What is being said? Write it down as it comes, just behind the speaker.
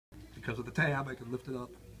because of the tab, I can lift it up,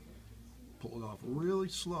 pull it off really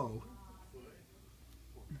slow,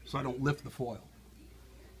 so I don't lift the foil.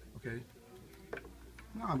 Okay.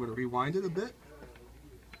 Now I'm going to rewind it a bit.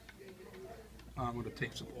 I'm going to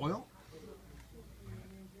take some oil.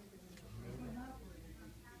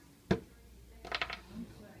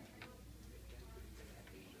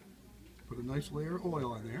 Put a nice layer of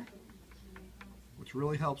oil on there, which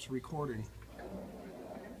really helps recording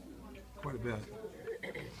quite a bit.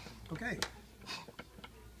 Okay.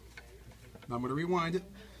 Now I'm going to rewind it,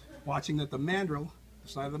 watching that the mandrel, the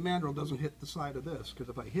side of the mandrel doesn't hit the side of this, because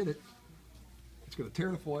if I hit it, it's going to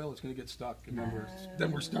tear the foil, it's going to get stuck, and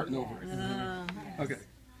then we're starting over again. Okay.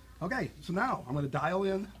 Okay, so now I'm going to dial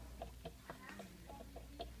in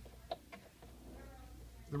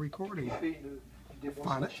the recording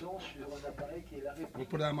on it. We'll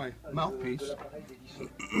put it on my mouthpiece.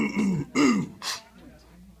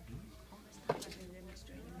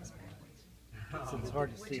 It's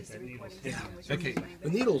hard to see if that needle's hitting. Okay, the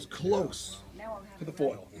needle's close to the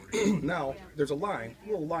foil. Now, there's a line, a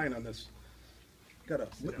little line on this. Got a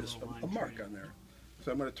witness, a mark on there.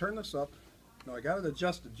 So I'm going to turn this up. Now I got it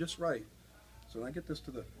adjusted just right. So when I get this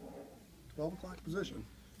to the 12 o'clock position,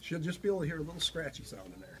 should just be able to hear a little scratchy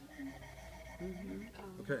sound in there.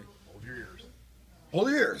 Okay. Hold your ears. Hold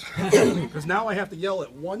your ears. Because now I have to yell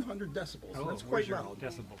at 100 decibels. So that's quite loud.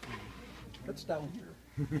 Decibel. That's down here.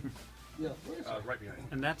 Yeah. Right behind.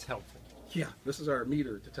 And that's helpful. Yeah, this is our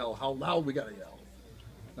meter to tell how loud we got to yell.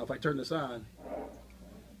 Now if I turn this on,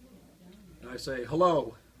 and I say,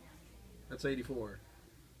 hello, that's 84.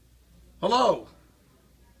 Hello,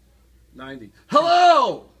 90.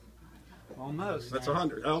 Hello! Almost. That's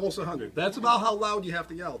 100, almost 100. That's about how loud you have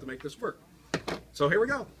to yell to make this work. So here we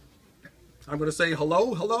go. I'm going to say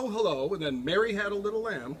hello, hello, hello, and then Mary had a little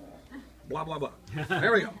lamb, blah, blah, blah.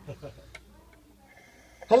 There we go.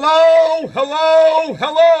 Hello, hello,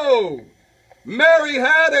 hello. Mary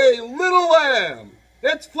had a little lamb.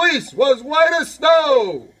 Its fleece was white as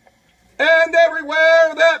snow. And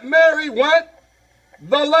everywhere that Mary went,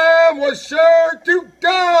 the lamb was sure to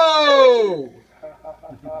go.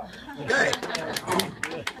 Okay.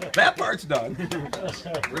 That part's done.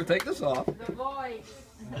 We're going to take this off. The voice.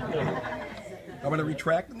 I'm going to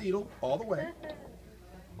retract the needle all the way.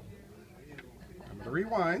 I'm going to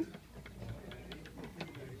rewind.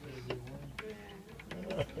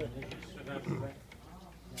 I'm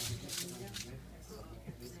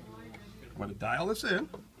going to dial this in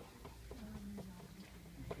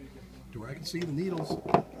to where I can see the needles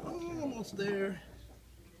almost there.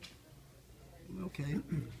 Okay.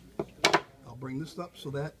 I'll bring this up so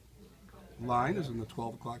that line is in the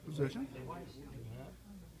 12 o'clock position.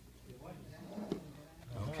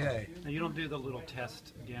 Okay. Now you don't do the little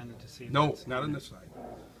test again to see if No, it's not on this side.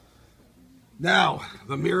 Now,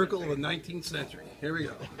 the miracle of the 19th century. Here we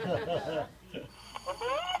go.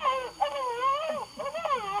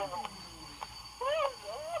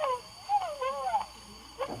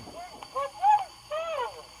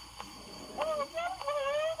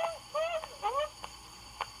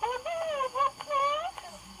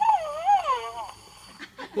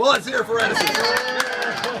 Well, let's hear it for Edison.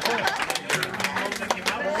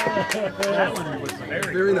 That one was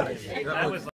Very nice. That was